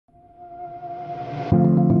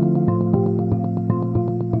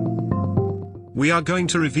we are going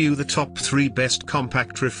to review the top 3 best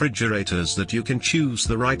compact refrigerators that you can choose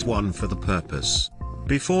the right one for the purpose.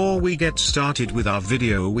 Before we get started with our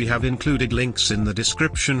video, we have included links in the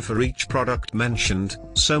description for each product mentioned,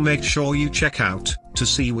 so make sure you check out, to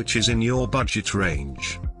see which is in your budget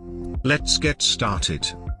range. Let's get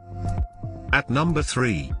started. At number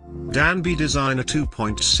 3, Danby Designer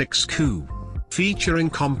 2.6 Coup, featuring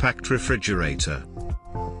compact refrigerator.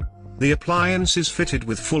 The appliance is fitted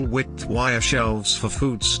with full-width wire shelves for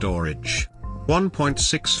food storage.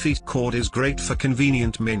 1.6 feet cord is great for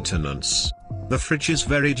convenient maintenance. The fridge is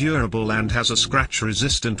very durable and has a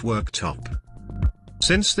scratch-resistant worktop.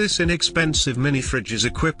 Since this inexpensive mini-fridge is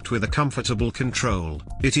equipped with a comfortable control,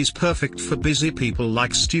 it is perfect for busy people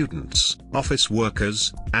like students, office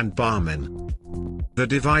workers, and barmen. The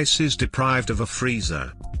device is deprived of a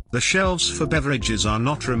freezer. The shelves for beverages are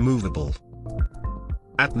not removable.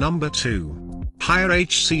 At number 2, Haier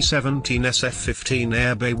HC17 SF15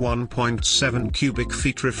 Airbay 1.7 cubic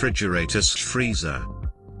feet refrigerator/freezer.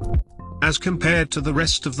 As compared to the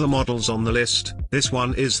rest of the models on the list, this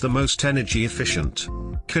one is the most energy efficient.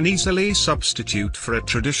 Can easily substitute for a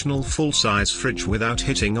traditional full-size fridge without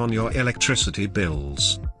hitting on your electricity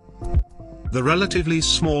bills. The relatively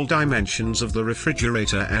small dimensions of the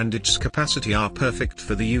refrigerator and its capacity are perfect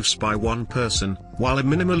for the use by one person, while a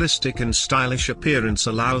minimalistic and stylish appearance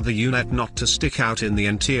allow the unit not to stick out in the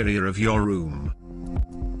interior of your room.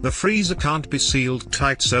 The freezer can't be sealed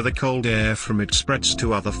tight, so the cold air from it spreads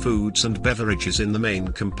to other foods and beverages in the main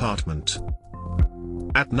compartment.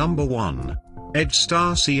 At number 1,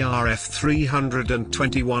 EdgeStar CRF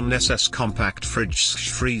 321 SS Compact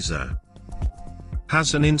Fridge/Freezer.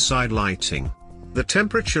 Has an inside lighting. The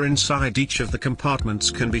temperature inside each of the compartments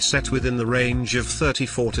can be set within the range of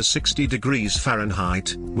 34 to 60 degrees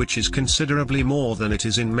Fahrenheit, which is considerably more than it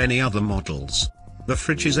is in many other models. The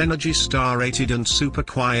fridge is Energy Star rated and super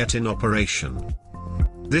quiet in operation.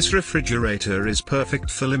 This refrigerator is perfect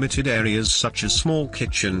for limited areas such as small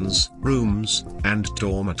kitchens, rooms, and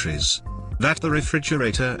dormitories. That the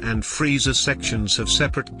refrigerator and freezer sections have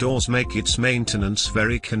separate doors make its maintenance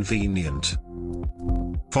very convenient.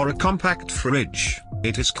 For a compact fridge,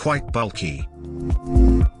 it is quite bulky.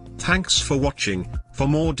 Thanks for watching. For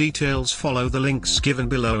more details, follow the links given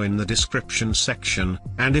below in the description section,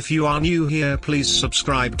 and if you are new here, please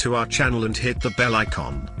subscribe to our channel and hit the bell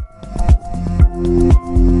icon.